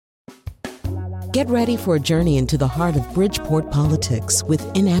Get ready for a journey into the heart of Bridgeport politics with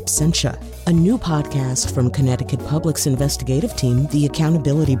In Absentia, a new podcast from Connecticut Public's investigative team, The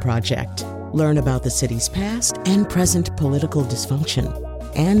Accountability Project. Learn about the city's past and present political dysfunction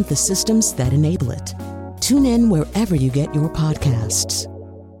and the systems that enable it. Tune in wherever you get your podcasts.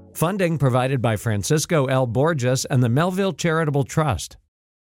 Funding provided by Francisco L. Borges and the Melville Charitable Trust.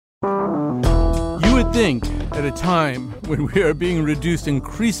 You would think at a time when we are being reduced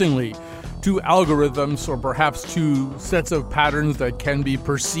increasingly to algorithms, or perhaps to sets of patterns that can be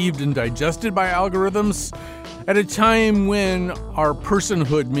perceived and digested by algorithms, at a time when our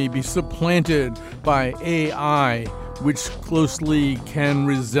personhood may be supplanted by AI, which closely can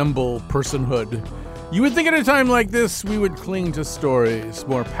resemble personhood. You would think at a time like this, we would cling to stories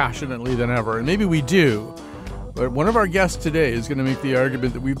more passionately than ever, and maybe we do. But one of our guests today is going to make the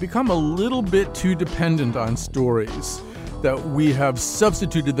argument that we've become a little bit too dependent on stories, that we have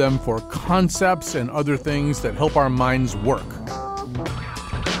substituted them for concepts and other things that help our minds work.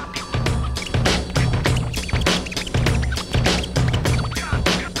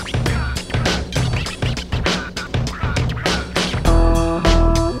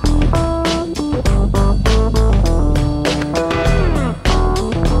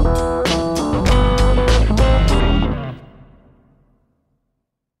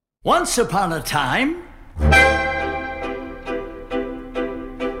 Once upon a time,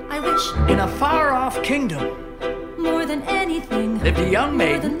 I wish in a far-off kingdom, more than anything, lived a young more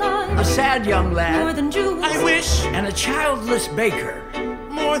maiden, than life, a sad young lad, more than jewels, I wish and a childless baker.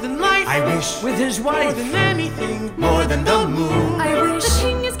 more than life. I wish with his more wife, than anything, more than the moon. I wish the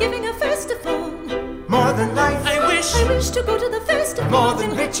king is giving a festival. More than life. I wish To go to the festival. more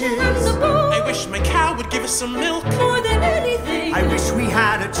than riches. And the ball. I wish my cow would give us some milk. More than anything. I wish we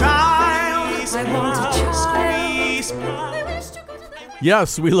had a child. I want a child. Squeeze, I wish to go to the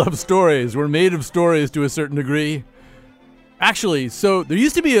Yes, we love stories. We're made of stories to a certain degree. Actually, so there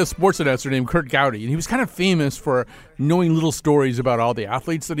used to be a sports announcer named Kurt Gowdy, and he was kind of famous for knowing little stories about all the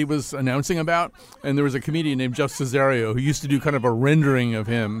athletes that he was announcing about. And there was a comedian named Jeff Cesario who used to do kind of a rendering of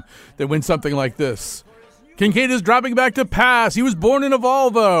him that went something like this. Kincaid is dropping back to pass. He was born in a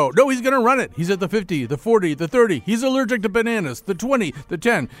Volvo. No, he's going to run it. He's at the 50, the 40, the 30. He's allergic to bananas, the 20, the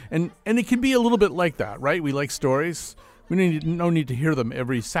 10. And it can be a little bit like that, right? We like stories. We no need to hear them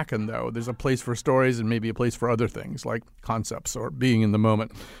every second, though. There's a place for stories and maybe a place for other things like concepts or being in the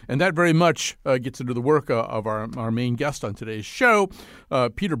moment. And that very much gets into the work of our main guest on today's show.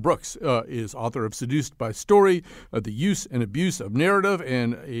 Peter Brooks is author of Seduced by Story, The Use and Abuse of Narrative,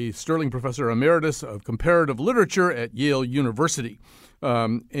 and a Sterling Professor Emeritus of Comparative Literature at Yale University.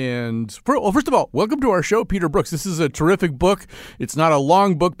 First of all, welcome to our show, Peter Brooks. This is a terrific book. It's not a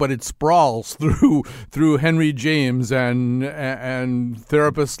long book, but it sprawls through Henry James and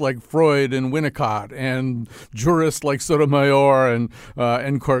therapists like Freud and Winnicott and jurists like Sotomayor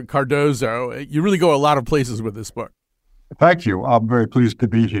and Cardozo. You really go a lot of places with this book. Thank you. I'm very pleased to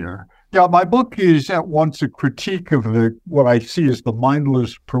be here. Yeah, my book is at once a critique of what I see as the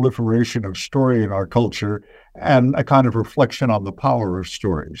mindless proliferation of story in our culture and a kind of reflection on the power of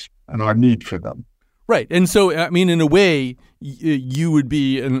stories and our need for them. Right. And so, I mean, in a way, you would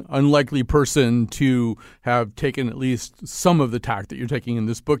be an unlikely person to have taken at least some of the tact that you're taking in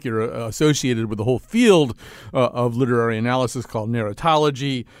this book. You're associated with the whole field of literary analysis called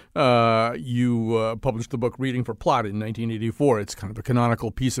narratology. You published the book Reading for Plot in 1984. It's kind of a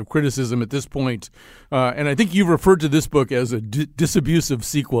canonical piece of criticism at this point. And I think you've referred to this book as a disabusive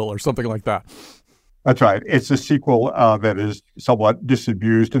sequel or something like that. That's right. It's a sequel that is somewhat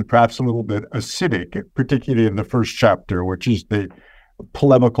disabused and perhaps a little bit acidic, particularly in the first chapter, which is the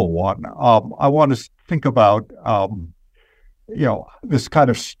polemical one. I want to think about, this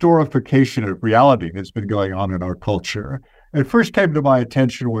kind of storification of reality that's been going on in our culture. It first came to my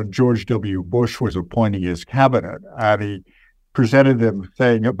attention when George W. Bush was appointing his cabinet, and he presented them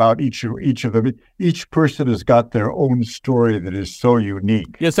saying about each of them, each person has got their own story that is so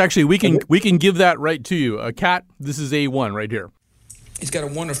unique. Yes, actually, we can give that right to you. Kat, this is A1 right here. He's got a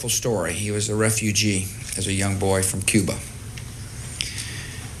wonderful story. He was a refugee as a young boy from Cuba.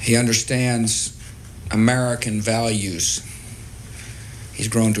 He understands American values. He's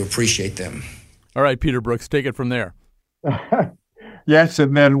grown to appreciate them. All right, Peter Brooks, take it from there. Yes,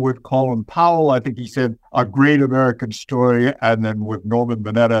 and then with Colin Powell, I think he said a great American story. And then with Norman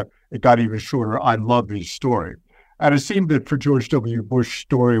Mineta, it got even shorter. I love his story. And it seemed that for George W. Bush,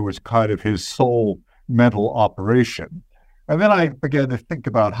 story was kind of his sole mental operation. And then I began to think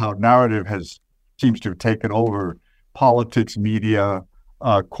about how narrative seems to have taken over politics, media,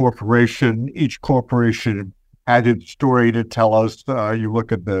 corporation. Each corporation has its story to tell us. You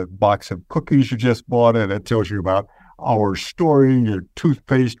look at the box of cookies you just bought, and it tells you about our story. Your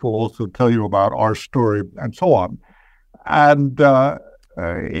toothpaste will also tell you about our story, and so on. And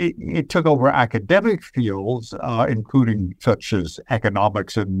it took over academic fields, including such as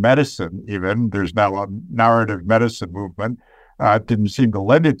economics and medicine, even. There's now a narrative medicine movement. It didn't seem to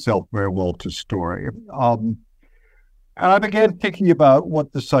lend itself very well to story. And I began thinking about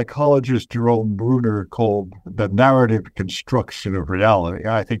what the psychologist Jerome Bruner called the narrative construction of reality.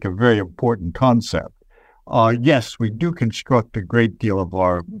 I think a very important concept. Yes, we do construct a great deal of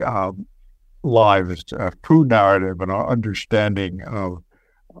our lives through narrative and our understanding of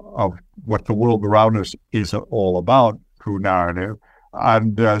what the world around us is all about through narrative.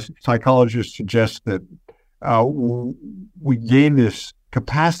 And psychologists suggest that we gain this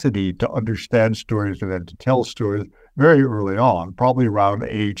capacity to understand stories and then to tell stories very early on, probably around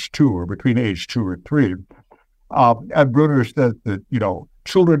age 2 or between age 2 or 3. And Bruner says that,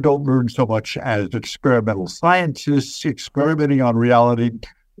 children don't learn so much as experimental scientists experimenting on reality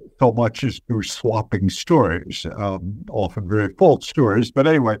so much as through swapping stories, often very false stories. But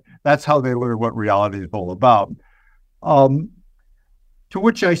anyway, that's how they learn what reality is all about. To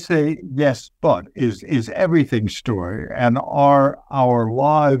which I say, yes, but is everything story? And are our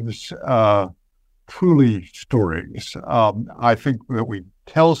lives truly stories? I think that we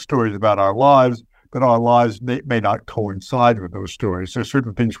tell stories about our lives, but our lives may not coincide with those stories. There are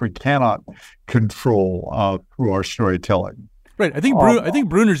certain things we cannot control through our storytelling. Right. I think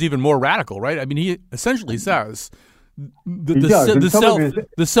Bruner's even more radical, right? I mean, he essentially says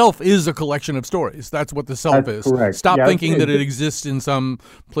the self is a collection of stories. That's what the self is. Correct. Stop thinking that it exists in some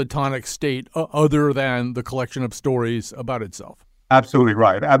platonic state other than the collection of stories about itself. Absolutely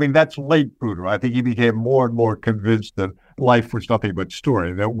right. I mean, that's late Bruner. I think he became more and more convinced that life was nothing but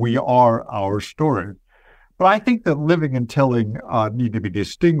story, that we are our story. But I think that living and telling need to be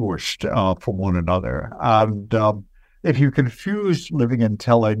distinguished from one another. And if you confuse living and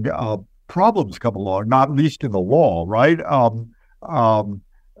telling, problems come along, not least in the law, right?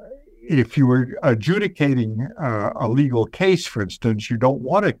 If you were adjudicating a legal case, for instance, you don't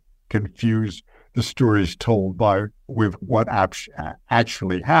want to confuse the stories told with what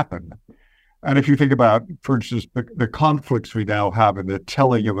actually happened. And if you think about, for instance, the conflicts we now have in the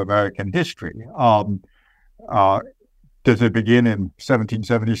telling of American history, does it begin in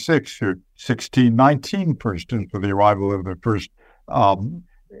 1776 or 1619, for instance, with the arrival of the first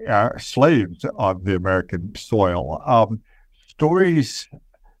slaves on the American soil? Stories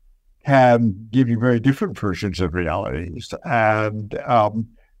can give you very different versions of realities, and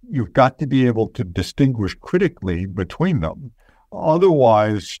you've got to be able to distinguish critically between them.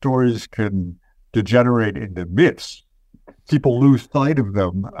 Otherwise, stories can degenerate into myths. People lose sight of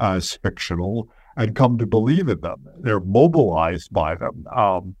them as fictional and come to believe in them. They're mobilized by them.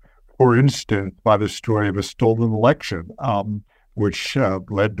 For instance, by the story of a stolen election, which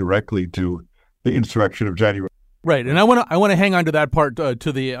led directly to the insurrection of January. Right, and I want to hang on to that part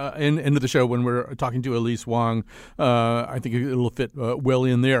to the end of the show when we're talking to Elise Wong. I think it'll fit well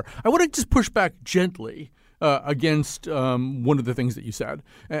in there. I want to just push back gently against one of the things that you said,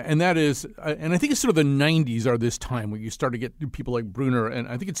 and that is, and I think it's sort of the 90s are this time where you start to get people like Bruner, and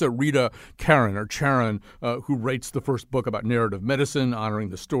I think it's Rita Charon who writes the first book about narrative medicine, honoring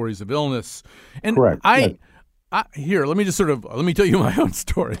the stories of illness. And correct. Here, let me tell you my own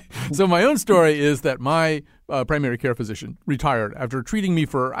story. So my own story is that my primary care physician retired after treating me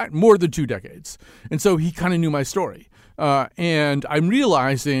for more than 2 decades. And so he kind of knew my story. And I'm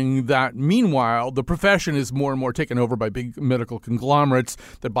realizing that, meanwhile, the profession is more and more taken over by big medical conglomerates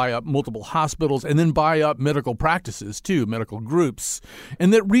that buy up multiple hospitals and then buy up medical practices, too, medical groups.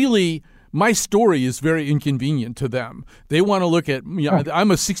 And that really my story is very inconvenient to them. They want to look at,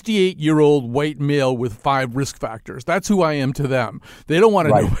 I'm a 68-year-old white male with 5 risk factors. That's who I am to them. They don't want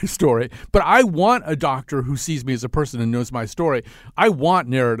to know my story. But I want a doctor who sees me as a person and knows my story. I want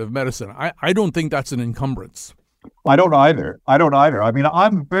narrative medicine. I don't think that's an encumbrance. I don't either. I mean,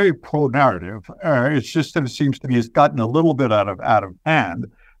 I'm very pro-narrative. It's just that it seems to me it's gotten a little bit out of hand.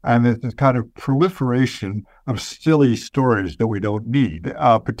 And there's this kind of proliferation of silly stories that we don't need,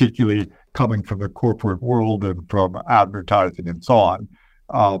 particularly coming from the corporate world and from advertising and so on.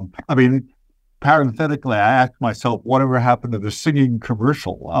 I mean, parenthetically, I asked myself, whatever happened to the singing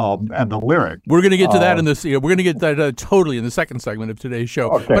commercial and the lyric? We're going to get to that in this. We're going to get that totally in the second segment of today's show.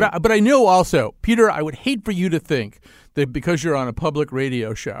 Okay. But I know also, Peter, I would hate for you to think that because you're on a public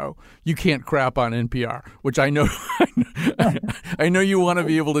radio show, you can't crap on NPR, which I know I know you want to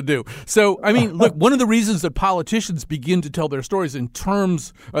be able to do. So, I mean, look, one of the reasons that politicians begin to tell their stories in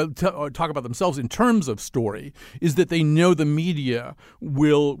terms, talk about themselves in terms of story, is that they know the media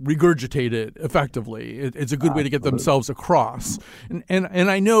will regurgitate it effectively. It's a good way to get themselves across. And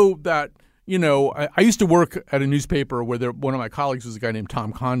I know that, you know, I used to work at a newspaper where one of my colleagues was a guy named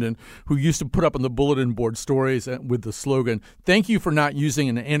Tom Condon, who used to put up on the bulletin board stories with the slogan, "Thank you for not using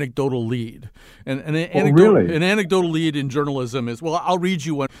an anecdotal lead." And an anecdotal lead in journalism is, well, I'll read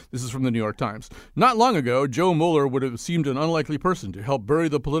you one. This is from the New York Times. "Not long ago, Joe Mueller would have seemed an unlikely person to help bury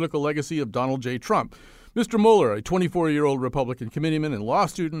the political legacy of Donald J. Trump. Mr. Mueller, a 24-year-old Republican committeeman and law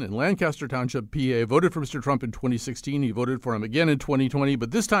student in Lancaster Township, PA, voted for Mr. Trump in 2016. He voted for him again in 2020,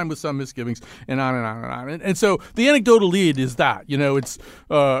 but this time with some misgivings, and on and on and on." And so the anecdotal lead is that, you know, it's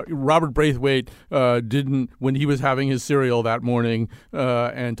Robert Braithwaite didn't, when he was having his cereal that morning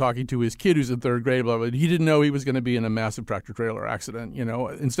and talking to his kid who's in third grade, blah, blah, he didn't know he was going to be in a massive tractor-trailer accident, you know,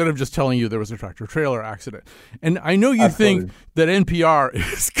 instead of just telling you there was a tractor-trailer accident. And I know you think that NPR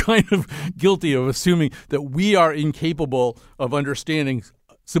is kind of guilty of assuming that we are incapable of understanding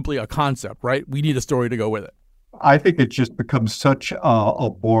simply a concept, right? We need a story to go with it. I think it just becomes such a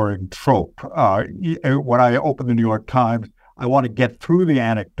boring trope. When I open the New York Times, I want to get through the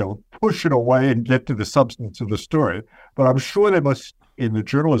anecdote, push it away, and get to the substance of the story. But I'm sure they must, in the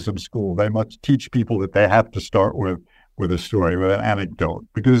journalism school, they must teach people that they have to start with a story, with an anecdote,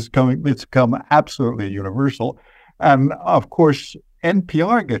 because it's become absolutely universal. And of course,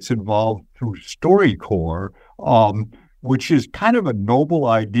 NPR gets involved through StoryCorps, which is kind of a noble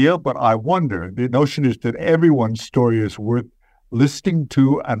idea, but I wonder, the notion is that everyone's story is worth listening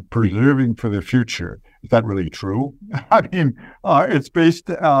to and preserving for the future. Is that really true? I mean, it's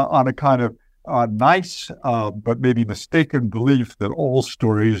based on a kind of nice but maybe mistaken belief that all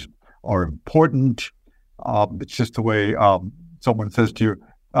stories are important. It's just the way someone says to you,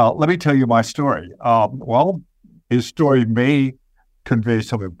 "Let me tell you my story." Well, his story may convey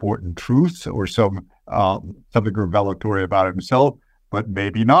some important truths or something revelatory about himself, but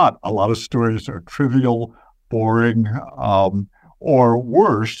maybe not. A lot of stories are trivial, boring, or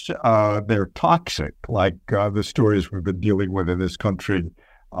worse, they're toxic, like the stories we've been dealing with in this country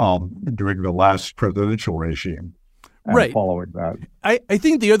during the last presidential regime. And right. Following that. I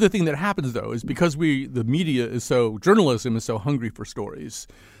think the other thing that happens, though, is because the media journalism is so hungry for stories,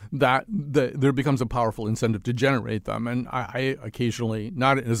 that there becomes a powerful incentive to generate them. And I occasionally,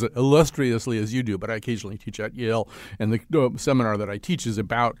 not as illustriously as you do, but I occasionally teach at Yale. And the seminar that I teach is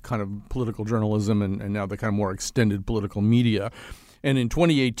about kind of political journalism and now the kind of more extended political media. And in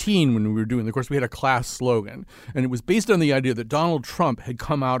 2018, when we were doing the course, we had a class slogan, and it was based on the idea that Donald Trump had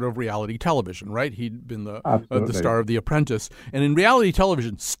come out of reality television, right? He'd been the star of The Apprentice. And in reality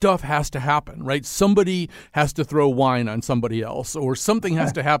television, stuff has to happen, right? Somebody has to throw wine on somebody else, or something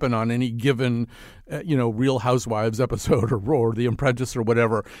has to happen on any given, Real Housewives episode or The Apprentice or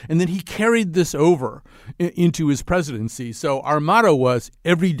whatever. And then he carried this over into his presidency. So our motto was,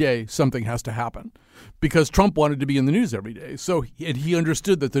 every day something has to happen, because Trump wanted to be in the news every day. So he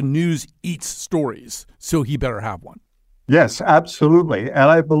understood that the news eats stories, so he better have one. Yes, absolutely. And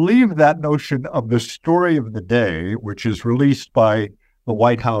I believe that notion of the story of the day, which is released by the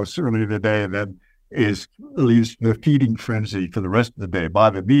White House earlier today and then leaves the feeding frenzy for the rest of the day by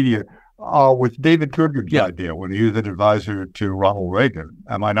the media, with David Gergen's idea when he was an advisor to Ronald Reagan.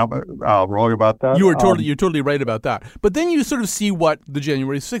 Am I not wrong about that? You're totally right about that. But then you sort of see what the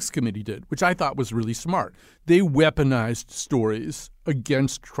January 6th committee did, which I thought was really smart. They weaponized stories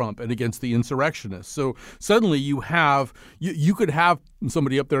against Trump and against the insurrectionists. So suddenly you could have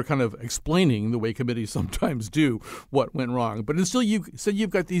somebody up there kind of explaining the way committees sometimes do what went wrong. But until you've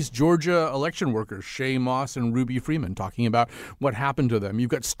got these Georgia election workers, Shay Moss and Ruby Freeman, talking about what happened to them.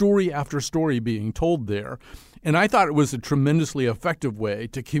 You've got story after story being told there. And I thought it was a tremendously effective way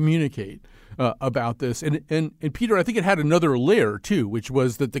to communicate about this. And Peter, I think it had another layer, too, which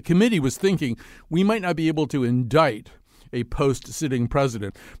was that the committee was thinking we might not be able to indict a post-sitting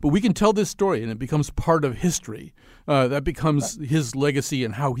president, but we can tell this story and it becomes part of history. That becomes his legacy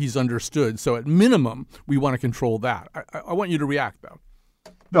and how he's understood. So at minimum, we want to control that. I want you to react, though.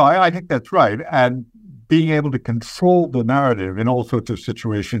 No, I think that's right. And being able to control the narrative in all sorts of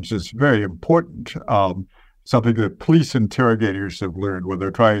situations is very important. Something that police interrogators have learned when they're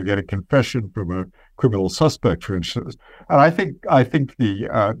trying to get a confession from a criminal suspect, for instance. And I think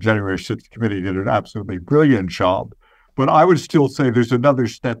the January 6th committee did an absolutely brilliant job. But I would still say there's another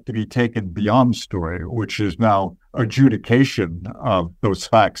step to be taken beyond story, which is now adjudication of those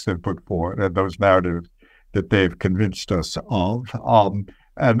facts they've put forward and those narratives that they've convinced us of.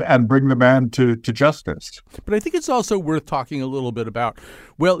 and bring the man to justice. But I think it's also worth talking a little bit about,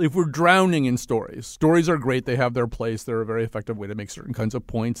 well, if we're drowning in stories are great. They have their place. They're a very effective way to make certain kinds of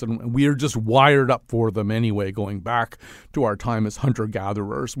points. And we are just wired up for them anyway, going back to our time as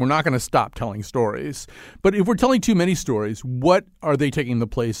hunter-gatherers. We're not going to stop telling stories. But if we're telling too many stories, what are they taking the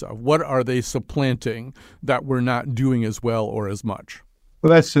place of? What are they supplanting that we're not doing as well or as much?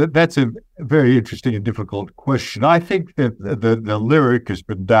 Well, that's a very interesting and difficult question. I think that the lyric has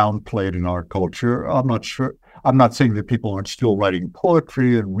been downplayed in our culture. I'm not sure. I'm not saying that people aren't still writing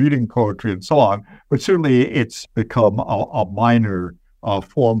poetry and reading poetry and so on, but certainly it's become a minor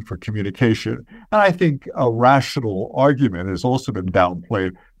form for communication. And I think a rational argument has also been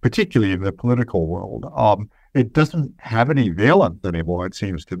downplayed, particularly in the political world. It doesn't have any valence anymore, it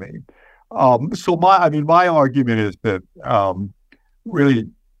seems to me. So my argument is that really,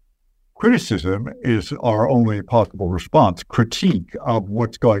 criticism is our only possible response, critique of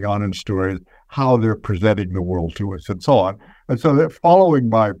what's going on in stories, how they're presenting the world to us, and so on. And so that following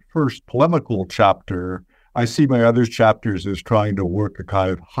my first polemical chapter, I see my other chapters as trying to work a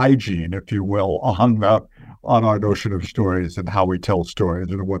kind of hygiene, if you will, on our notion of stories and how we tell stories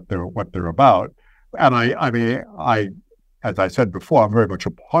and what they're about. And I, as I said before, I'm very much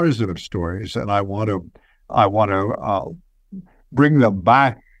a partisan of stories, and I want to bring them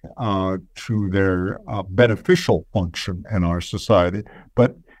back to their beneficial function in our society.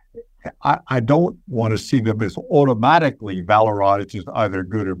 But I don't want to see them as automatically valorized as either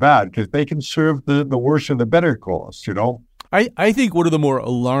good or bad, because they can serve the worse and the better cause, you know? I think one of the more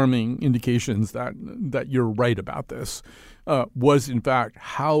alarming indications that you're right about this was, in fact,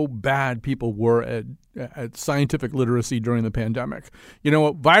 how bad people were at scientific literacy during the pandemic. You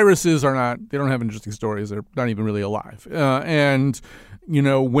know, viruses they don't have interesting stories. They're not even really alive. And, you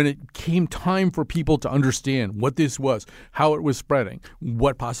know, when it came time for people to understand what this was, how it was spreading,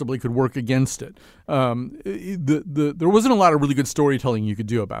 what possibly could work against it, there wasn't a lot of really good storytelling you could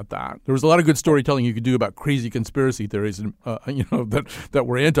do about that. There was a lot of good storytelling you could do about crazy conspiracy theories, that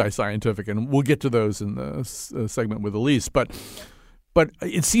were anti-scientific, and we'll get to those in the segment with Elise. But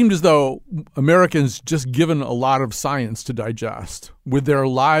it seemed as though Americans, just given a lot of science to digest, with their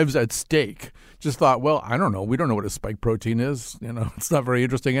lives at stake, just thought, well, I don't know. We don't know what a spike protein is. You know, it's not very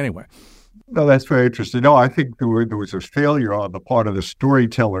interesting anyway. No, that's very interesting. No, I think there was a failure on the part of the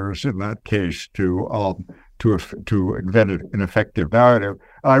storytellers in that case to invent an effective narrative.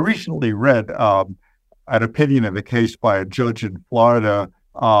 I recently read an opinion in the case by a judge in Florida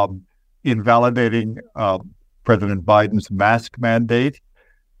invalidating President Biden's mask mandate.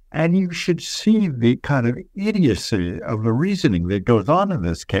 And you should see the kind of idiocy of the reasoning that goes on in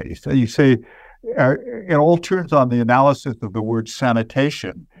this case. You say it all turns on the analysis of the word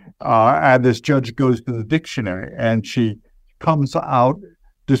sanitation. And this judge goes to the dictionary, and she comes out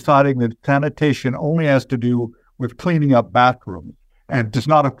deciding that sanitation only has to do with cleaning up bathrooms and does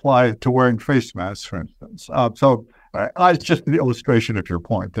not apply to wearing face masks, for instance. So it's just an illustration of your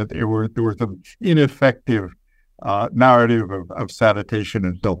point that there was an ineffective narrative of sanitation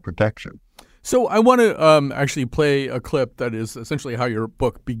and self-protection. So I want to actually play a clip that is essentially how your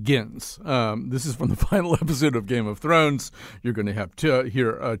book begins. This is from the final episode of Game of Thrones. You're going to have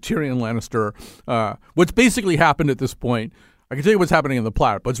hear Tyrion Lannister. What's basically happened at this point, I can tell you what's happening in the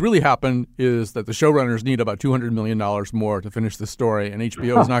plot. What's really happened is that the showrunners need about $200 million more to finish the story, and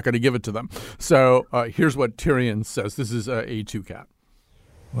HBO is not going to give it to them. So here's what Tyrion says. This is A2 Cat.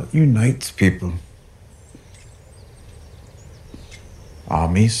 What unites people?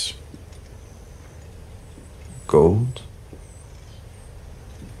 Armies? Gold?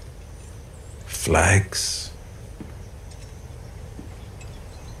 Flags?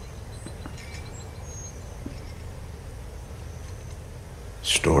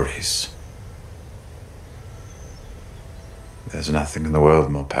 Stories. There's nothing in the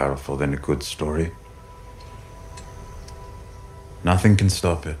world more powerful than a good story. Nothing can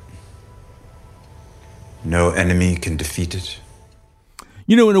stop it. No enemy can defeat it.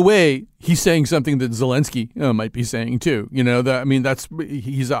 You know, in a way, he's saying something that Zelensky might be saying too. You know,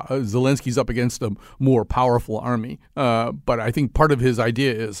 Zelensky's up against a more powerful army. But I think part of his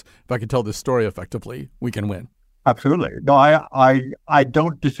idea is, if I can tell this story effectively, we can win. Absolutely. No, I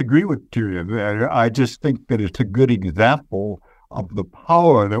don't disagree with Tyrion. I just think that it's a good example of the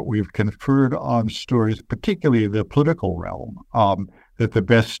power that we've conferred on stories, particularly in the political realm, that the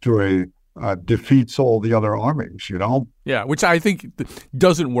best story defeats all the other armies, you know? Yeah, which I think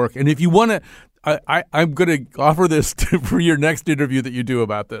doesn't work. And if you want to, I'm going to offer this for your next interview that you do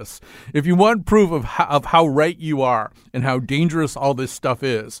about this. If you want proof of how right you are and how dangerous all this stuff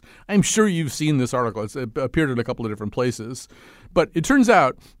is, I'm sure you've seen this article. It's appeared in a couple of different places. But it turns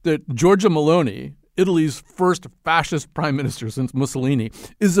out that Giorgia Meloni, Italy's first fascist prime minister since Mussolini,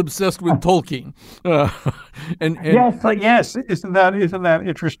 is obsessed with Tolkien. Yes. Isn't that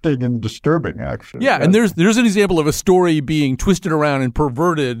interesting and disturbing, actually? Yeah, and there's an example of a story being twisted around and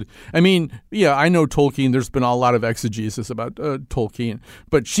perverted. I mean, yeah, I know Tolkien. There's been a lot of exegesis about Tolkien,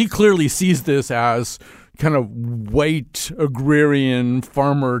 but she clearly sees this as kind of white agrarian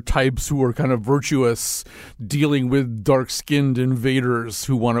farmer types who are kind of virtuous, dealing with dark-skinned invaders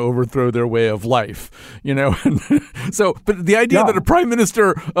who want to overthrow their way of life, So, but the idea that a prime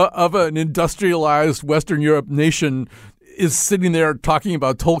minister of an industrialized Western Europe nation is sitting there talking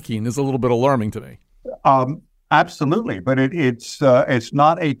about Tolkien is a little bit alarming to me. Absolutely, but it's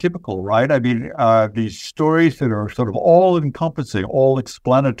not atypical, right? I mean, these stories that are sort of all-encompassing,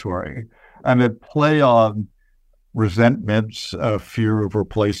 all-explanatory, and that play on resentments, fear of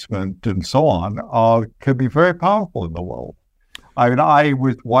replacement, and so on, can be very powerful in the world. I mean, I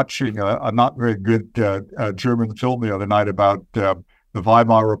was watching a not very good German film the other night about the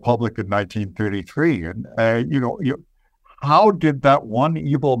Weimar Republic in 1933, and how did that one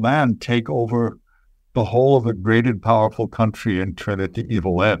evil man take over the whole of a great and powerful country and turn it to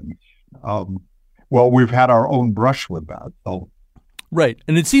evil ends? Well, we've had our own brush with that, so. Right.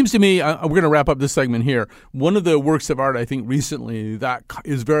 And it seems to me, we're going to wrap up this segment here. One of the works of art, I think, recently that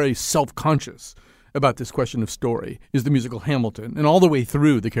is very self-conscious about this question of story is the musical Hamilton. And all the way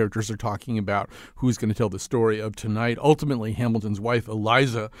through, the characters are talking about who's going to tell the story of tonight. Ultimately, Hamilton's wife,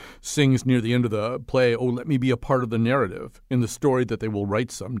 Eliza, sings near the end of the play, "Oh, let me be a part of the narrative in the story that they will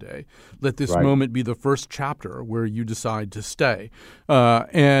write someday. Let this moment be the first chapter where you decide to stay."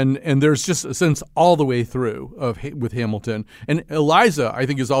 And there's just a sense all the way through with Hamilton. And Eliza, I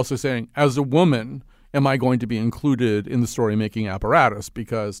think, is also saying, as a woman, am I going to be included in the story-making apparatus?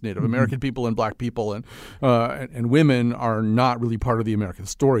 Because Native American people and Black people and women are not really part of the American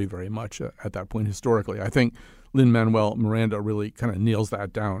story very much at that point historically. I think Lin-Manuel Miranda really kind of nails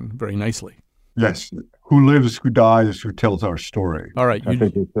that down very nicely. Yes. Who lives, who dies, who tells our story. All right.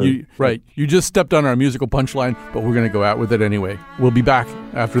 You just stepped on our musical punchline, but we're going to go out with it anyway. We'll be back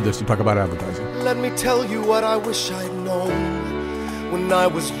after this to talk about advertising. Let me tell you what I wish I'd known when I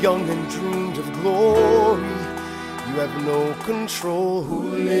was young and dreamed of glory. You have no control. Who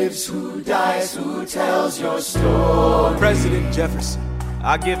lives, who dies, who tells your story? President Jefferson.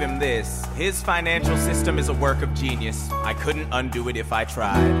 I'll give him this. His financial system is a work of genius. I couldn't undo it if I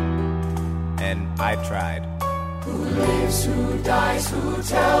tried. And I tried. Who lives, who dies, who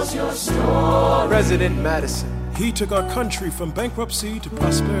tells your story? President Madison. He took our country from bankruptcy to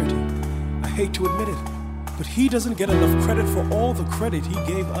prosperity. I hate to admit it, but he doesn't get enough credit for all the credit he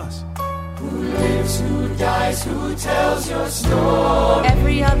gave us. Who lives, who dies, who tells your story?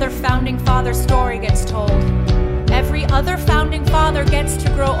 Every other founding father story gets told. Every other founding father gets to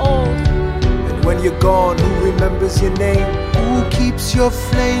grow old. And when you're gone, who remembers your name? Who keeps your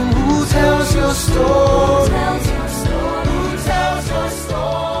flame? Who tells your story? Who tells your story? Who tells your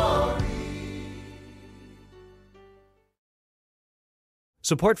story?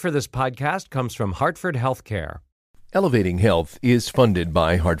 Support for this podcast comes from Hartford Healthcare. Elevating Health is funded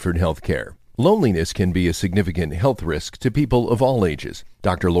by Hartford Healthcare. Loneliness can be a significant health risk to people of all ages.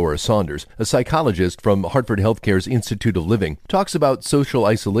 Dr. Laura Saunders, a psychologist from Hartford Healthcare's Institute of Living, talks about social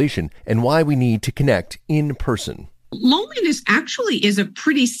isolation and why we need to connect in person. Loneliness actually is a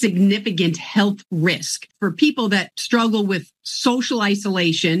pretty significant health risk for people that struggle with social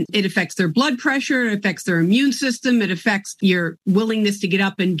isolation. It affects their blood pressure, it affects their immune system, it affects your willingness to get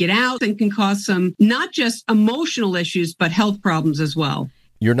up and get out, and can cause some not just emotional issues, but health problems as well.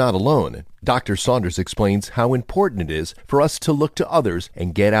 You're not alone. Dr. Saunders explains how important it is for us to look to others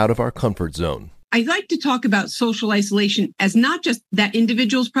and get out of our comfort zone. I like to talk about social isolation as not just that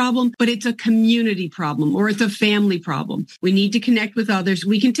individual's problem, but it's a community problem or it's a family problem. We need to connect with others.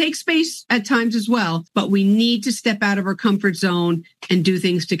 We can take space at times as well, but we need to step out of our comfort zone and do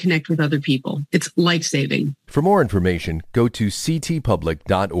things to connect with other people. It's life-saving. For more information, go to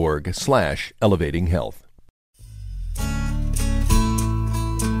ctpublic.org/elevatinghealth.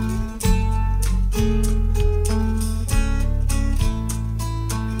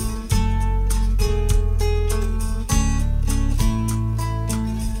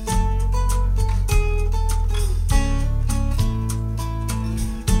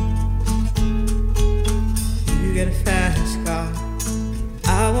 Get a fast car.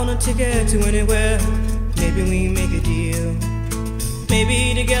 I want a ticket to anywhere. Maybe we make a deal.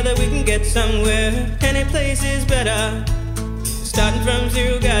 Maybe together we can get somewhere. Any place is better. Starting from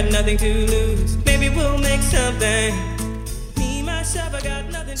zero, got nothing to lose. Maybe we'll make something. Me, myself, I got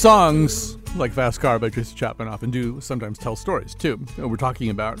nothing. Songs like Fast Car by Tracy Chapman, often do sometimes tell stories, too. We're talking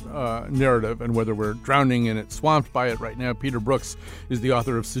about narrative and whether we're drowning in it, swamped by it right now. Peter Brooks is the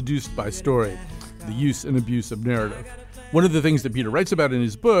author of Seduced by Story, The Use and Abuse of Narrative. One of the things that Peter writes about in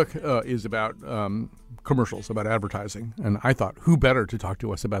his book is about commercials, about advertising. And I thought, who better to talk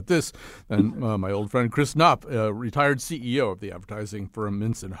to us about this than my old friend Chris Knopp, retired CEO of the advertising firm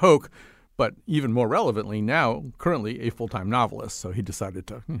Mintz & Hoke, but even more relevantly now, currently a full-time novelist. So he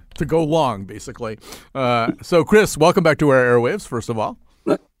decided to go long, basically. So, Chris, welcome back to our airwaves, first of all.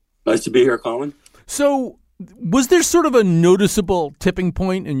 Nice to be here, Colin. So was there sort of a noticeable tipping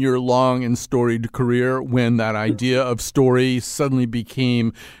point in your long and storied career when that idea of story suddenly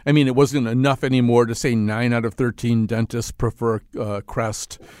became, I mean, it wasn't enough anymore to say 9 out of 13 dentists prefer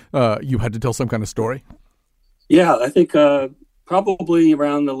Crest. You had to tell some kind of story? Yeah, I think probably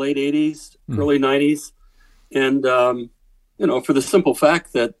around the late 80s, early 90s. And, for the simple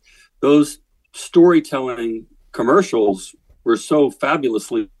fact that those storytelling commercials were so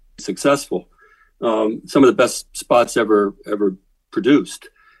fabulously successful. Some of the best spots ever produced.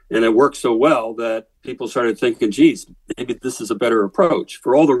 And it worked so well that people started thinking, geez, maybe this is a better approach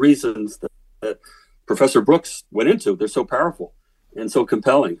for all the reasons that Professor Brooks went into. They're so powerful and so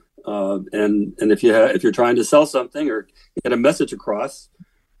compelling. And if you're trying to sell something or get a message across,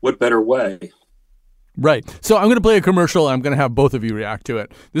 what better way? Right. So I'm going to play a commercial, and I'm going to have both of you react to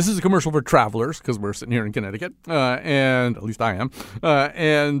it. This is a commercial for Travelers, because we're sitting here in Connecticut, and at least I am.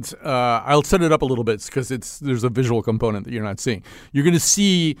 And I'll set it up a little bit, because there's a visual component that you're not seeing. You're going to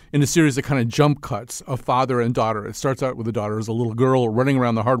see in a series of kind of jump cuts a father and daughter. It starts out with the daughter as a little girl running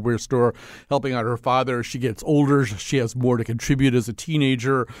around the hardware store, helping out her father. She gets older. She has more to contribute as a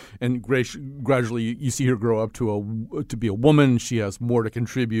teenager, and gradually you see her grow up to be a woman. She has more to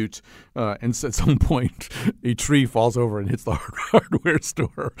contribute, and at some point, a tree falls over and hits the hardware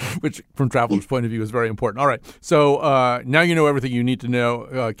store, which from Traveler's point of view is very important. All right. So now you know everything you need to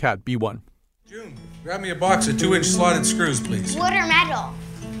know. Kat, B1. June, grab me a box of 2-inch slotted screws, please. Wood or metal?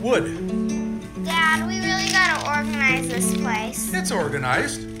 Wood. Dad, we really gotta organize this place. It's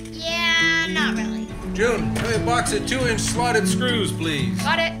organized. Yeah, not really. June, grab me a box of 2-inch slotted screws, please.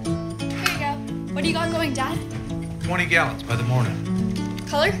 Got it. Here you go. What do you got going, Dad? 20 gallons by the morning.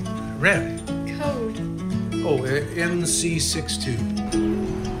 Color? Red. Code. Oh, NC62.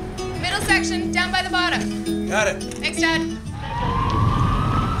 Middle section, down by the bottom. Got it. Thanks, Dad.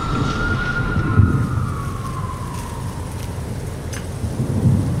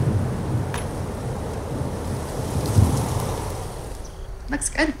 Looks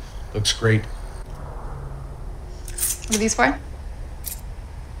good. Looks great. What are these for?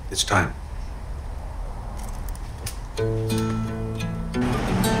 It's time. Can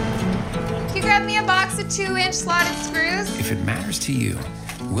you grab me a box of 2-inch slotted screws? If it matters to you,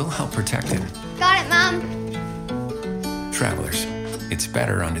 we'll help protect it. Got it, Mom. Travelers, it's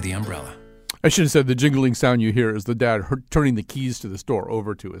better under the umbrella. I should have said the jingling sound you hear is the dad turning the keys to the store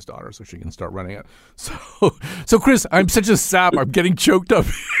over to his daughter so she can start running it. So Chris, I'm such a sap. I'm getting choked up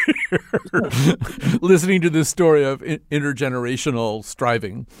here listening to this story of intergenerational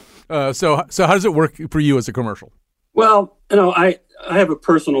striving. So how does it work for you as a commercial? Well, I have a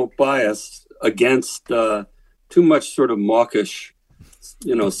personal bias against too much sort of mawkish,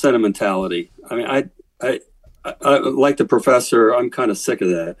 sentimentality. I mean, I like the professor. I'm kind of sick of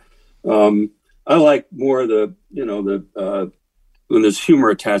that. I like more the when there's humor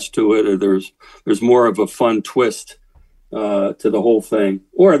attached to it, or there's more of a fun twist to the whole thing,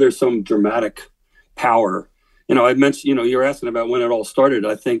 or there's some dramatic power. I mentioned, you're asking about when it all started.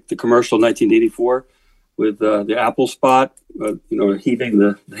 I think the commercial 1984 with the Apple spot, heaving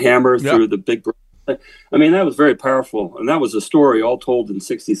the hammer through the big. I mean, that was very powerful, and that was a story all told in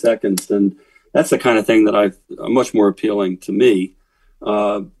 60 seconds, and that's the kind of thing that much more appealing to me.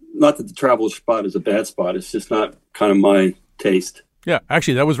 Not that the Traveler spot is a bad spot. It's just not kind of my taste. Yeah,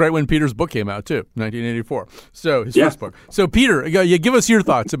 actually, that was right when Peter's book came out, too, 1984. So his first book. So, Peter, give us your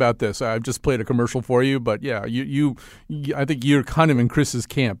thoughts about this. I've just played a commercial for you, but yeah, I think you're kind of in Chris's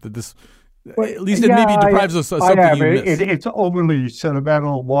camp that this, at least it maybe deprives us of something you missed. It's overly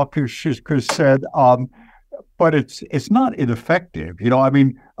sentimental, mawkish, as Chris said, but it's not ineffective.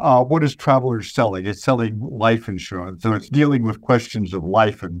 What is Travelers selling? It's selling life insurance. So it's dealing with questions of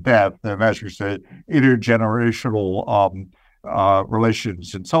life and death, and as you say, intergenerational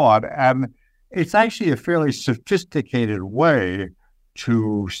relations and so on. And it's actually a fairly sophisticated way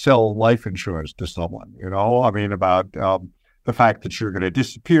to sell life insurance to someone, about the fact that you're going to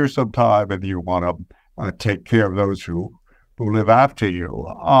disappear sometime and you want to take care of those who live after you.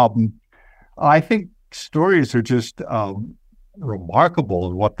 I think stories are just remarkable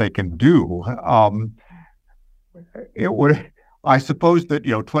in what they can do. I suppose that,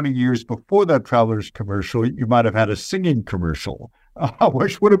 20 years before that Travelers commercial, you might have had a singing commercial,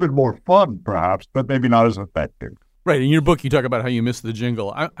 which would have been more fun, perhaps, but maybe not as effective. Right. In your book, you talk about how you miss the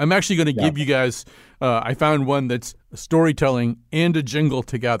jingle. I'm actually going to give you guys, I found one that's storytelling and a jingle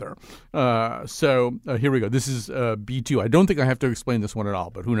together. So here we go. This is B2. I don't think I have to explain this one at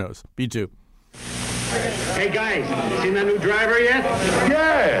all, but who knows? B2. Hey, guys, seen that new driver yet?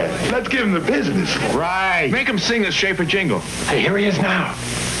 Yeah, let's give him the business. Right. Make him sing the Schaefer jingle. Hey, here he is now.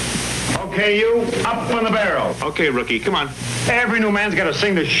 Okay, you, up on the barrel. Okay, rookie, come on. Every new man's got to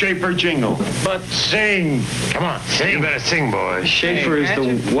sing the Schaefer jingle. But sing. Come on, sing. You better sing, boy. Schaefer is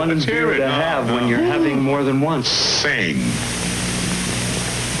the one beer to have when you're having more than one. Sing.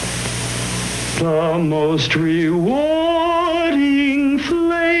 The most rewarding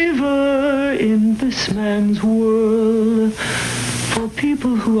flavor in this man's world for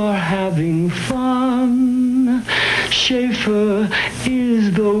people who are having fun. Schaefer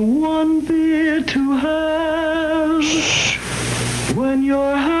is the one beer to have when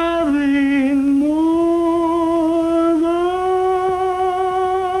you're having more than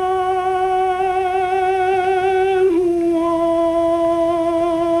one.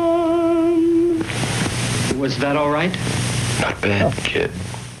 Was that all right? Not bad, kid.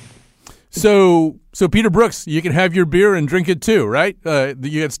 So Peter Brooks, you can have your beer and drink it too, right? You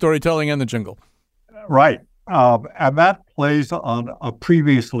get storytelling and the jingle. Right. And that plays on a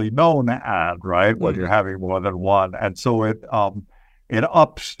previously known ad, right? When you're having more than one. And so it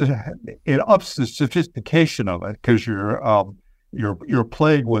ups the sophistication of it because you're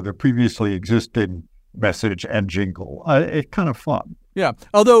playing with a previously existing message and jingle. It's kind of fun. Yeah.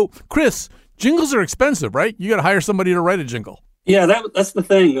 Although, Chris, jingles are expensive, right? You got to hire somebody to write a jingle. Yeah, that's the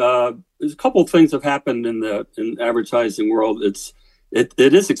thing. There's a couple of things have happened in advertising world. It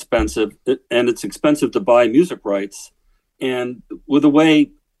is expensive, and it's expensive to buy music rights. And with the way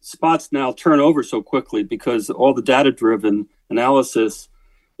spots now turn over so quickly because all the data-driven analysis,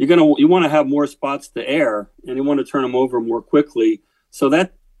 you want to have more spots to air, and you want to turn them over more quickly. So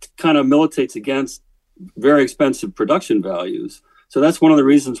that kind of militates against very expensive production values. So that's one of the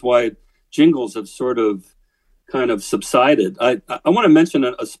reasons why jingles have sort of kind of subsided. I want to mention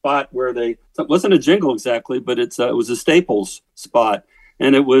a spot where it wasn't a jingle exactly, but it was a Staples spot,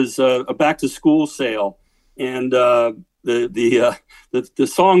 and it was a back to school sale, and the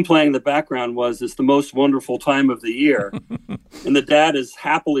song playing in the background was "It's the most wonderful time of the year," and the dad is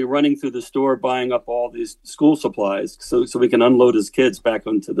happily running through the store buying up all these school supplies so we can unload his kids back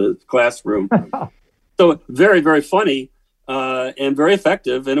into the classroom. So very, very funny. And very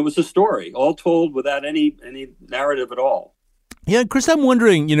effective, and it was a story, all told without any narrative at all. Yeah, Chris, I'm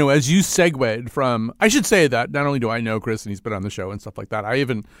wondering, as you segued from, I should say that not only do I know Chris and he's been on the show and stuff like that, I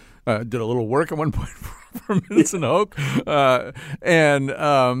even did a little work at one point for Minutes and Hope. And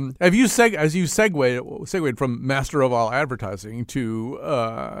as you segued from master of all advertising to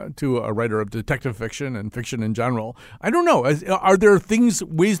a writer of detective fiction and fiction in general, I don't know. Are there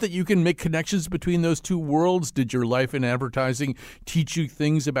ways that you can make connections between those two worlds? Did your life in advertising teach you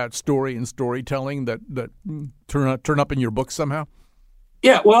things about story and storytelling that turn up in your book somehow?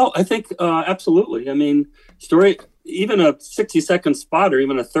 Yeah, well, I think absolutely. I mean, story, even a 60-second spot or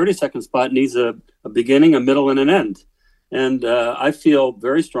even a 30-second spot needs a beginning, a middle, and an end. And I feel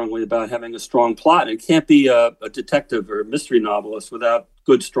very strongly about having a strong plot. It can't be a detective or a mystery novelist without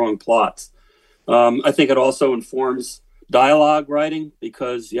good, strong plots. I think it also informs dialogue writing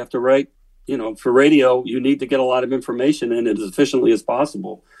because you have to write, for radio, you need to get a lot of information in it as efficiently as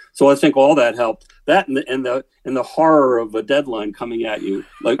possible. So I think all that helped. That and the horror of a deadline coming at you,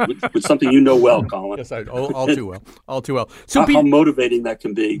 like with something well, Colin. Yes, all too well. So how motivating that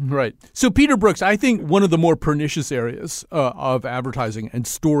can be. Right. So Peter Brooks, I think one of the more pernicious areas of advertising and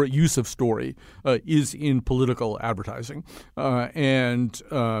use of story is in political advertising. And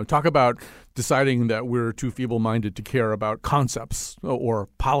talk about deciding that we're too feeble-minded to care about concepts or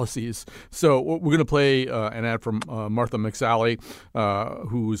policies. So we're going to play an ad from Martha McSally,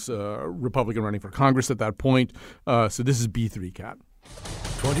 who's a Republican running for Congress at that point. So this is B3, Cat.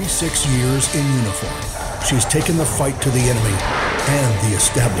 26 years in uniform. She's taken the fight to the enemy and the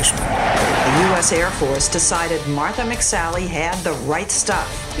establishment. The U.S. Air Force decided Martha McSally had the right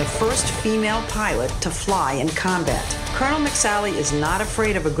stuff. The first female pilot to fly in combat. Colonel McSally is not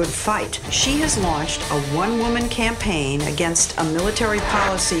afraid of a good fight. She has launched a one-woman campaign against a military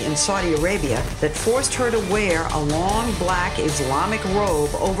policy in Saudi Arabia that forced her to wear a long black Islamic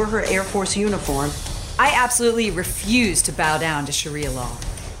robe over her Air Force uniform. I absolutely refuse to bow down to Sharia law.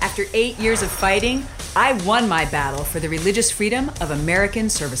 After 8 years of fighting, I won my battle for the religious freedom of American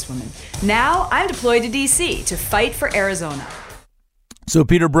servicewomen. Now I'm deployed to D.C. to fight for Arizona. So,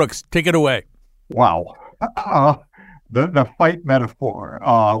 Peter Brooks, take it away. Wow. The fight metaphor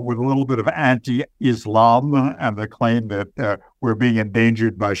with a little bit of anti-Islam and the claim that we're being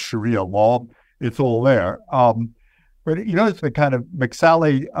endangered by Sharia law, it's all there. But, it's the kind of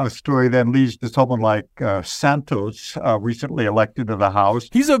McSally story then leads to someone like Santos, recently elected to the House.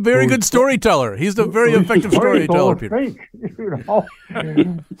 He's a very good storyteller. He's a very effective storyteller, Peter.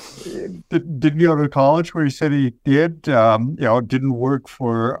 Didn't go to college where he said he did. Didn't work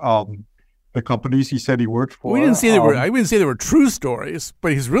for the companies he said he worked for. We didn't say I wouldn't say they were true stories,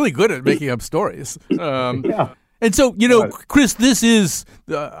 but he's really good at making up stories. Yeah. And so, Chris, this is,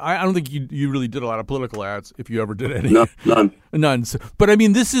 I don't think you really did a lot of political ads, if you ever did any. No, none. None. But I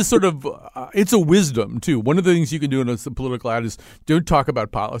mean, this is sort of, it's a wisdom, too. One of the things you can do in a political ad is don't talk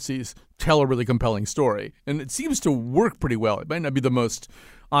about policies, tell a really compelling story. And it seems to work pretty well. It might not be the most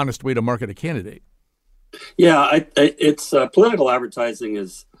honest way to market a candidate. Yeah, it's political advertising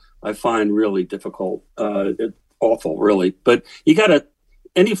is, I find, really difficult. Awful, really. But you got to,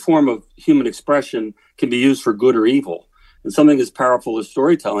 any form of human expression can be used for good or evil. And something as powerful as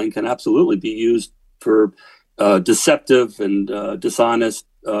storytelling can absolutely be used for deceptive and dishonest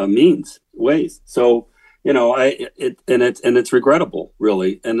ways. So, it's regrettable,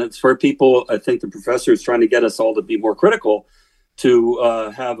 really. And it's for people, I think the professor is trying to get us all to be more critical, to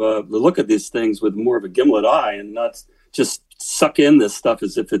have a look at these things with more of a gimlet eye and not just suck in this stuff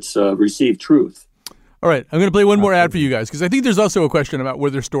as if it's received truth. All right, I'm going to play one more ad for you guys, because I think there's also a question about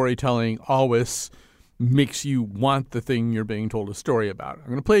whether storytelling always makes you want the thing you're being told a story about. I'm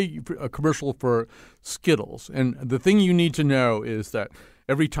going to play a commercial for Skittles, and the thing you need to know is that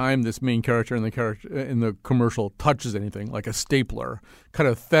every time this main character in the commercial touches anything, like a stapler, kind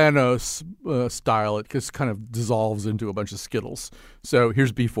of Thanos style, it just kind of dissolves into a bunch of Skittles. So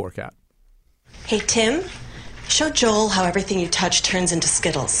here's Before Cat. Hey, Tim, show Joel how everything you touch turns into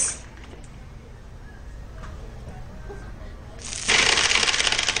Skittles.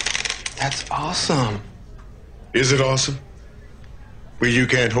 That's awesome. Is it awesome? Well, you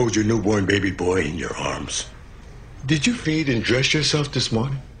can't hold your newborn baby boy in your arms. Did you feed and dress yourself this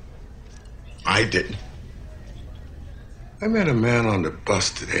morning? I didn't. I met a man on the bus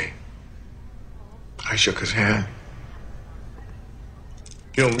today. I shook his hand.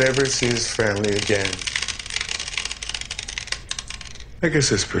 You'll never see his family again. I guess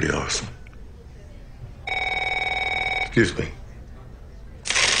that's pretty awesome. Excuse me.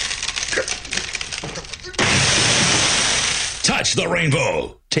 Touch the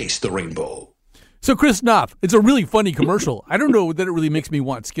rainbow. Taste the rainbow. So, Chris Knopf, it's a really funny commercial. I don't know that it really makes me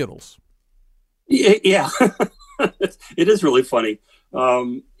want Skittles. Yeah, it is really funny.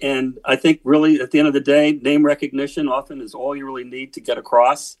 And I think really at the end of the day, name recognition often is all you really need to get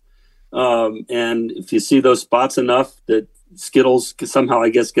across. And if you see those spots enough, that Skittles somehow, I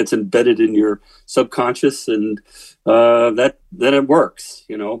guess, gets embedded in your subconscious, and then it works,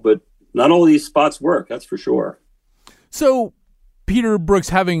 But not all these spots work, that's for sure. So, Peter Brooks,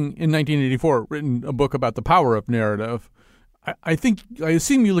 having in 1984 written a book about the power of narrative, I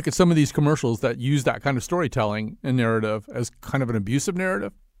assume you look at some of these commercials that use that kind of storytelling and narrative as kind of an abusive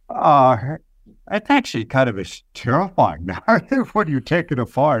narrative. It's actually kind of a terrifying narrative when you take it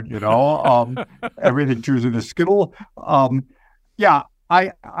apart. Everything turns into Skittle. Yeah,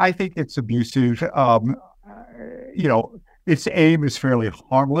 I think it's abusive. Its aim is fairly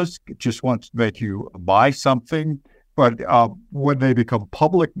harmless. It just wants to make you buy something. But when they become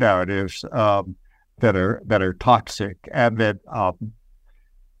public narratives that are toxic and that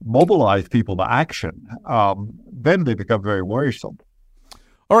mobilize people to action, then they become very worrisome.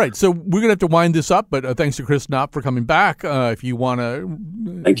 All right, so we're going to have to wind this up, but thanks to Chris Knopf for coming back. If you want to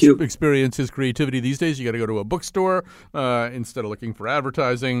experience his creativity these days, you got to go to a bookstore instead of looking for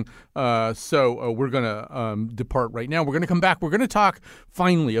advertising. So we're going to depart right now. We're going to come back. We're going to talk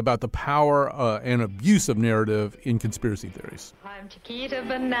finally about the power and abuse of narrative in conspiracy theories. I'm Chiquita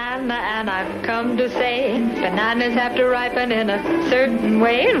Banana, and I've come to say bananas have to ripen in a certain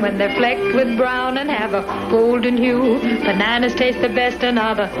way, and when they're flecked with brown and have a golden hue, bananas taste the best and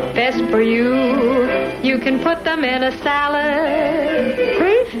are the best for you. You can put them in a salad.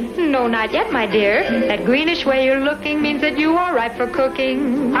 No, not yet, my dear. That greenish way you're looking means that you are ripe for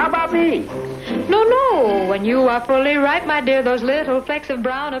cooking. How about me? No. When you are fully ripe, my dear, those little flecks of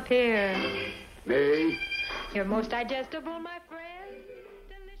brown appear. Me? You're most digestible, my friend.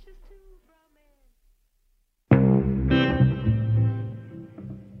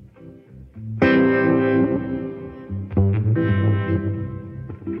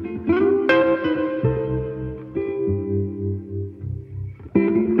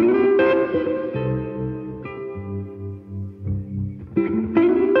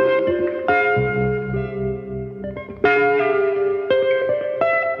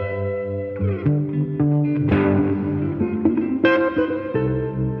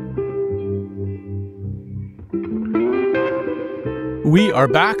 We are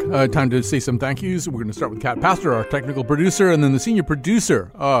back. Time to say some thank yous. We're going to start with Kat Pastor, our technical producer, and then the senior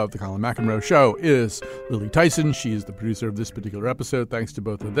producer of the Colin McEnroe Show is Lily Tyson. She is the producer of this particular episode. Thanks to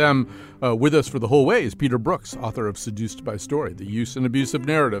both of them. With us for the whole way is Peter Brooks, author of Seduced by Story, The Use and Abuse of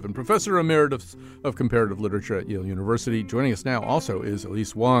Narrative, and Professor Emeritus of Comparative Literature at Yale University. Joining us now also is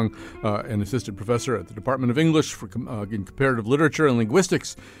Elise Wong, an assistant professor at the Department of English in Comparative Literature and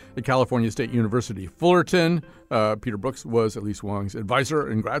Linguistics at California State University, Fullerton. Peter Brooks was Elise Wong's advisor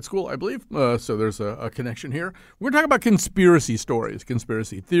in grad school, I believe. So there's a connection here. We're going to talk about conspiracy stories,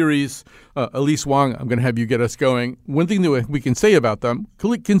 conspiracy theories. Elise Wong, I'm going to have you get us going. One thing that we can say about them,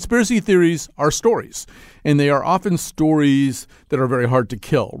 conspiracy theories are stories. And they are often stories that are very hard to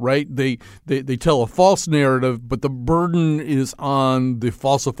kill, right? They tell a false narrative, but the burden is on the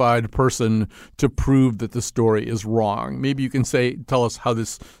falsified person to prove that the story is wrong. Maybe you can tell us how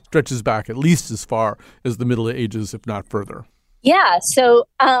this stretches back at least as far as the Middle Ages, if not further. Yeah. So,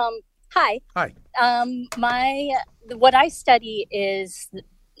 hi. Hi. What I study is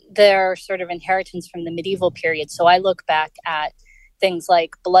their sort of inheritance from the medieval period. So I look back at things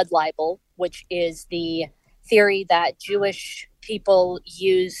like blood libel, which is the theory that Jewish people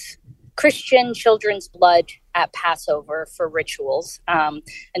use Christian children's blood at Passover for rituals. And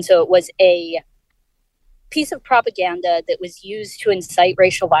so it was a piece of propaganda that was used to incite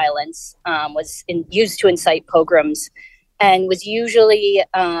racial violence, used to incite pogroms, and was usually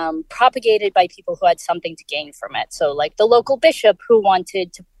propagated by people who had something to gain from it. So like the local bishop who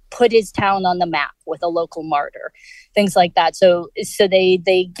wanted to put his town on the map with a local martyr, things like that. So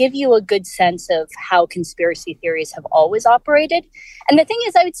they give you a good sense of how conspiracy theories have always operated. And the thing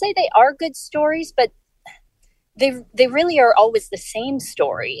is, I would say they are good stories, but they really are always the same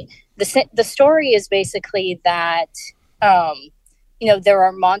story. The story is basically that, there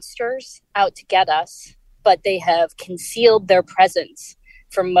are monsters out to get us, but they have concealed their presence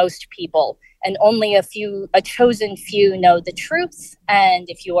from most people. And only a chosen few know the truth. And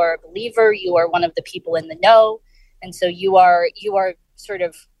if you are a believer, you are one of the people in the know. And so you are sort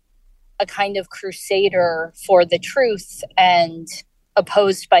of a kind of crusader for the truth and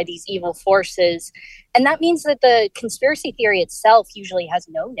opposed by these evil forces. And that means that the conspiracy theory itself usually has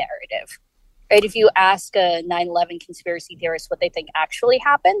no narrative, right? If you ask a 9/11 conspiracy theorist what they think actually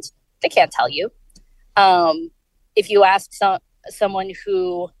happened, they can't tell you. If you ask someone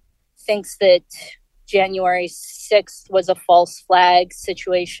who thinks that January 6th was a false flag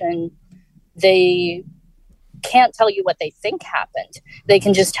situation, they can't tell you what they think happened. They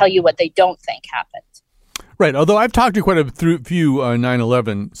can just tell you what they don't think happened. Right. Although I've talked to quite a few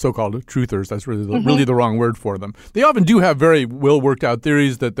 9/11 so-called truthers, that's really the wrong word for them. They often do have very well worked out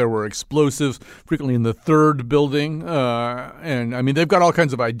theories that there were explosives, frequently in the third building. And I mean, they've got all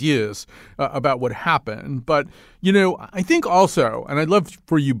kinds of ideas about what happened. But, I think also, and I'd love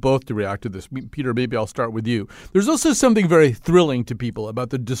for you both to react to this. Peter, maybe I'll start with you. There's also something very thrilling to people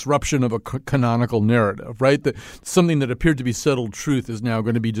about the disruption of a canonical narrative, right? That something that appeared to be settled truth is now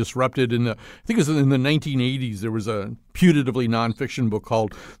going to be disrupted. I think it was in the 1980s, there was a putatively nonfiction book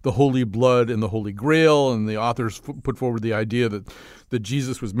called The Holy Blood and the Holy Grail, and the authors put forward the idea that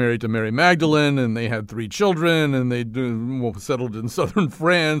Jesus was married to Mary Magdalene, and they had 3 children, and they settled in southern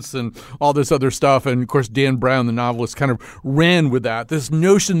France, and all this other stuff. And of course, Dan Brown, the novelist, kind of ran with that. This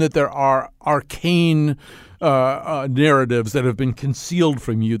notion that there are arcane narratives that have been concealed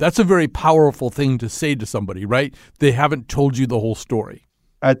from you. That's a very powerful thing to say to somebody, right? They haven't told you the whole story.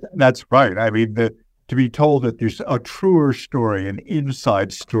 That's right. I mean, to be told that there's a truer story, an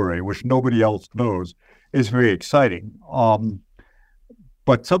inside story, which nobody else knows, is very exciting.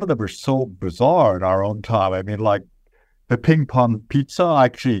 But some of them are so bizarre in our own time. I mean, like the ping pong pizza. I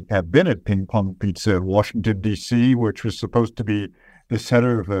actually have been at ping pong pizza in Washington, D.C., which was supposed to be the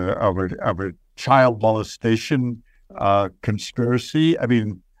center of a child molestation conspiracy. I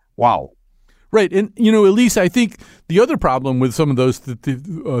mean, wow. Right. And, Elise, I think the other problem with some of those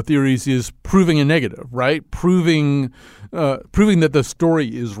theories is proving a negative, right? Proving that the story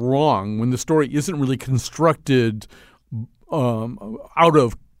is wrong when the story isn't really constructed out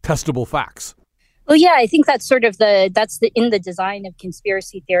of testable facts. Well, yeah, I think that's sort of in the design of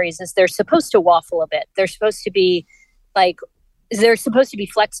conspiracy theories is they're supposed to waffle a bit. They're supposed to be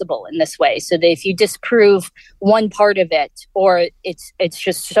flexible in this way, so that if you disprove one part of it, or it's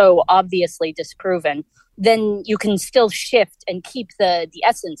just so obviously disproven, then you can still shift and keep the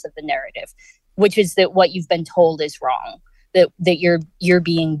essence of the narrative, which is that what you've been told is wrong, that you're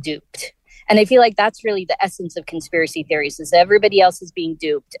being duped. And I feel like that's really the essence of conspiracy theories, is that everybody else is being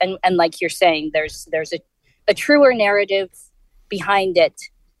duped. And like you're saying, there's a truer narrative behind it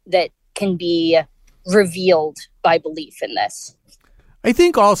that can be revealed by belief in this. I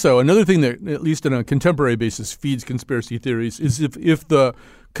think also another thing that, at least on a contemporary basis, feeds conspiracy theories is if the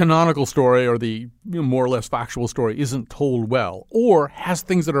canonical story or the more or less factual story isn't told well or has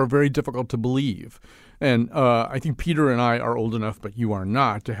things that are very difficult to believe. And I think Peter and I are old enough, but you are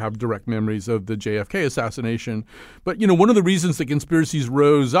not, to have direct memories of the JFK assassination. But, one of the reasons that conspiracies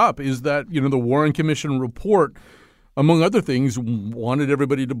rose up is that, the Warren Commission report, among other things, wanted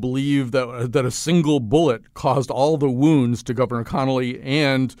everybody to believe that a single bullet caused all the wounds to Governor Connolly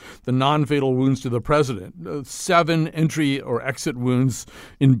and the non-fatal wounds to the president. 7 entry or exit wounds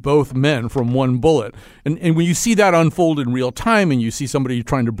in both men from one bullet. And when you see that unfold in real time and you see somebody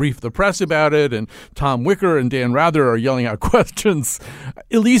trying to brief the press about it and Tom Wicker and Dan Rather are yelling out questions,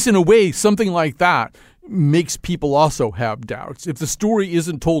 at least in a way, something like that makes people also have doubts. If the story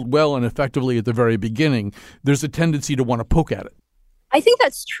isn't told well and effectively at the very beginning, there's a tendency to want to poke at it. I think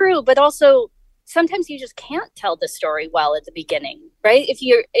that's true, but also sometimes you just can't tell the story well at the beginning, right? If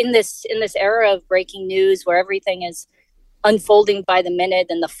you're in this era of breaking news where everything is unfolding by the minute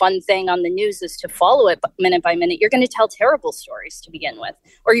and the fun thing on the news is to follow it minute by minute, you're going to tell terrible stories to begin with,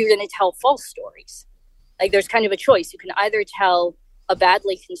 or you're going to tell false stories. Like, there's kind of a choice. You can either tell a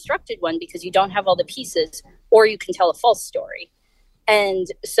badly constructed one because you don't have all the pieces, or you can tell a false story. And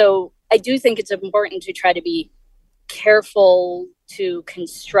so I do think it's important to try to be careful to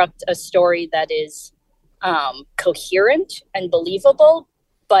construct a story that is coherent and believable,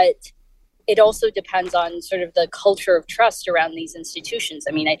 but it also depends on sort of the culture of trust around these institutions.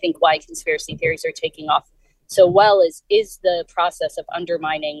 I mean, I think why conspiracy theories are taking off so well is the process of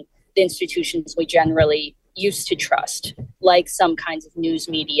undermining the institutions we generally used to trust, like some kinds of news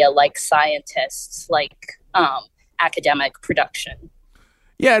media, like scientists, like academic production.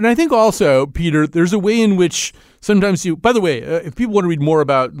 Yeah, and I think also, Peter, there's a way in which sometimes by the way, if people want to read more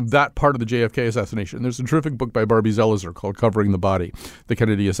about that part of the JFK assassination, there's a terrific book by Barbie Zelizer called Covering the Body, the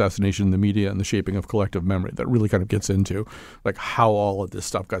Kennedy Assassination, the Media, and the Shaping of Collective Memory, that really kind of gets into like how all of this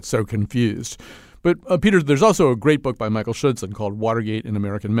stuff got so confused. But, Peter, there's also a great book by Michael Schudson called Watergate in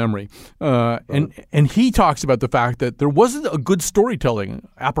American Memory. And he talks about the fact that there wasn't a good storytelling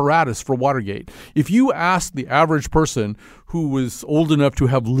apparatus for Watergate. If you ask the average person who was old enough to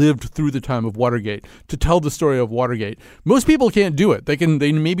have lived through the time of Watergate to tell the story of Watergate, most people can't do it. They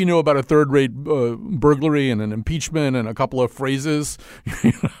maybe know about a third-rate burglary and an impeachment and a couple of phrases.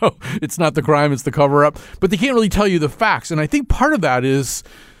 It's not the crime, it's the cover-up. But they can't really tell you the facts. And I think part of that is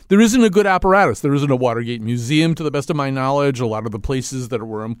there isn't a good apparatus. There isn't a Watergate museum, to the best of my knowledge. A lot of the places that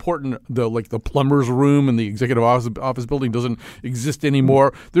were important, like the plumber's room and the executive office building, doesn't exist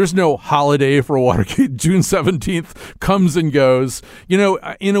anymore. There's no holiday for Watergate. June 17th comes and goes.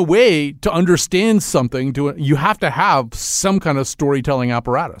 In a way, to understand something, you have to have some kind of storytelling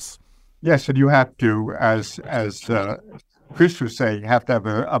apparatus. Yes, and you have to, as Chris was saying, you have to have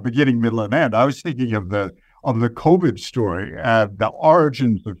a beginning, middle, and end. I was thinking of the COVID story and the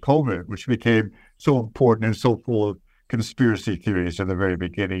origins of COVID, which became so important and so full of conspiracy theories in the very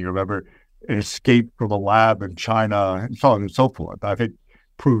beginning. You remember an escape from a lab in China and so on and so forth. I think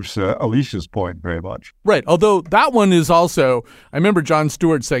proves Alicia's point very much. Right. Although that one is also, I remember Jon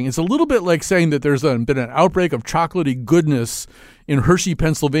Stewart saying, it's a little bit like saying that there's been an outbreak of chocolatey goodness in Hershey,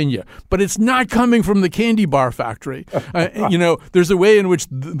 Pennsylvania, but it's not coming from the candy bar factory. There's a way in which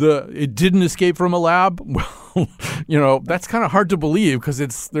it didn't escape from a lab. Well, that's kind of hard to believe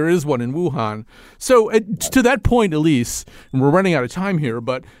because there is one in Wuhan. So to that point, Elise, and we're running out of time here,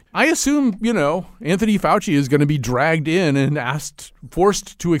 but I assume, Anthony Fauci is going to be dragged in and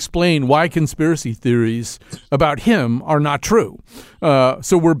forced to explain why conspiracy theories about him are not true.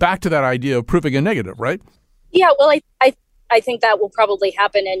 So we're back to that idea of proving a negative, right? Yeah, well, I think that will probably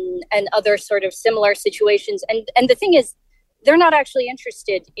happen in other sort of similar situations. And the thing is, they're not actually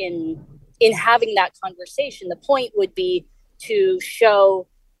interested in having that conversation. The point would be to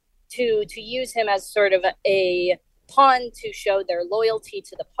use him as sort of a pawn to show their loyalty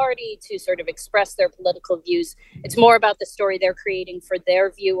to the party, to sort of express their political views. It's more about the story they're creating for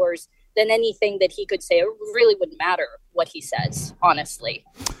their viewers than anything that he could say. It really wouldn't matter what he says, honestly.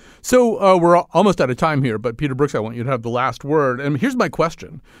 So we're almost out of time here, but Peter Brooks, I want you to have the last word. And here's my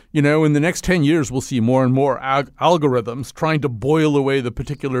question. In the next 10 years, we'll see more and more algorithms trying to boil away the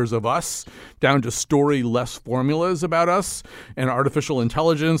particulars of us down to story-less formulas about us. And artificial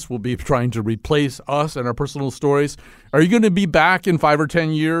intelligence will be trying to replace us and our personal stories. Are you going to be back in 5 or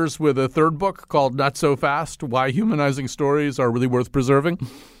 10 years with a third book called Not So Fast, Why Humanizing Stories Are Really Worth Preserving?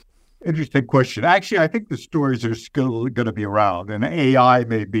 Interesting question. Actually, I think the stories are still going to be around, and AI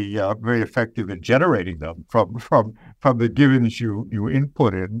may be very effective in generating them from the givens you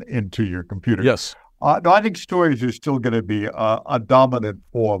input into your computer. Yes. No, I think stories are still going to be a dominant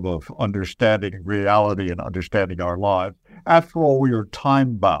form of understanding reality and understanding our lives. After all, we are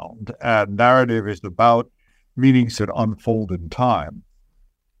time-bound, and narrative is about meanings that unfold in time.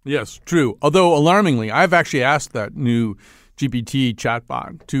 Yes, true. Although, alarmingly, I've actually asked that new GPT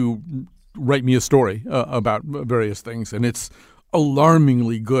chatbot to write me a story about various things, and it's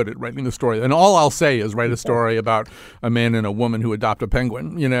alarmingly good at writing the story. And all I'll say is write a story about a man and a woman who adopt a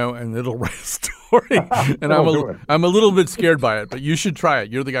penguin, and it'll write a story. And I'm a little bit scared by it, but you should try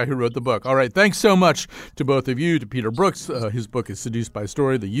it. You're the guy who wrote the book. All right. Thanks so much to both of you, to Peter Brooks. His book is Seduced by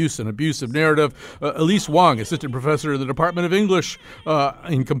Story, The Use and Abuse of Narrative. Elise Wong, assistant professor in the Department of English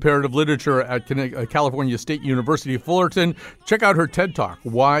in Comparative Literature at California State University, Fullerton. Check out her TED Talk,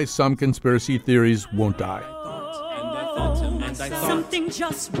 Why Some Conspiracy Theories Won't Die. And I thought, something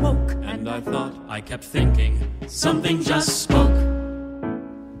just woke. And I thought, I kept thinking, something just spoke.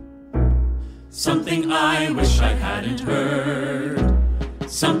 Something I wish I hadn't heard.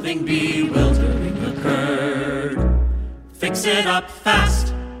 Something bewildering occurred. Fix it up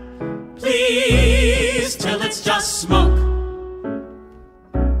fast, please, till it's just smoke.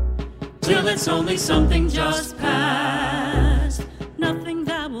 Till it's only something just past. Nothing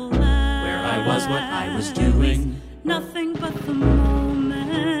that will last. Where I was, what I was doing. Nothing but the moment,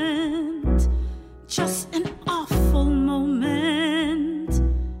 just an awful moment,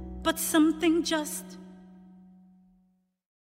 but something just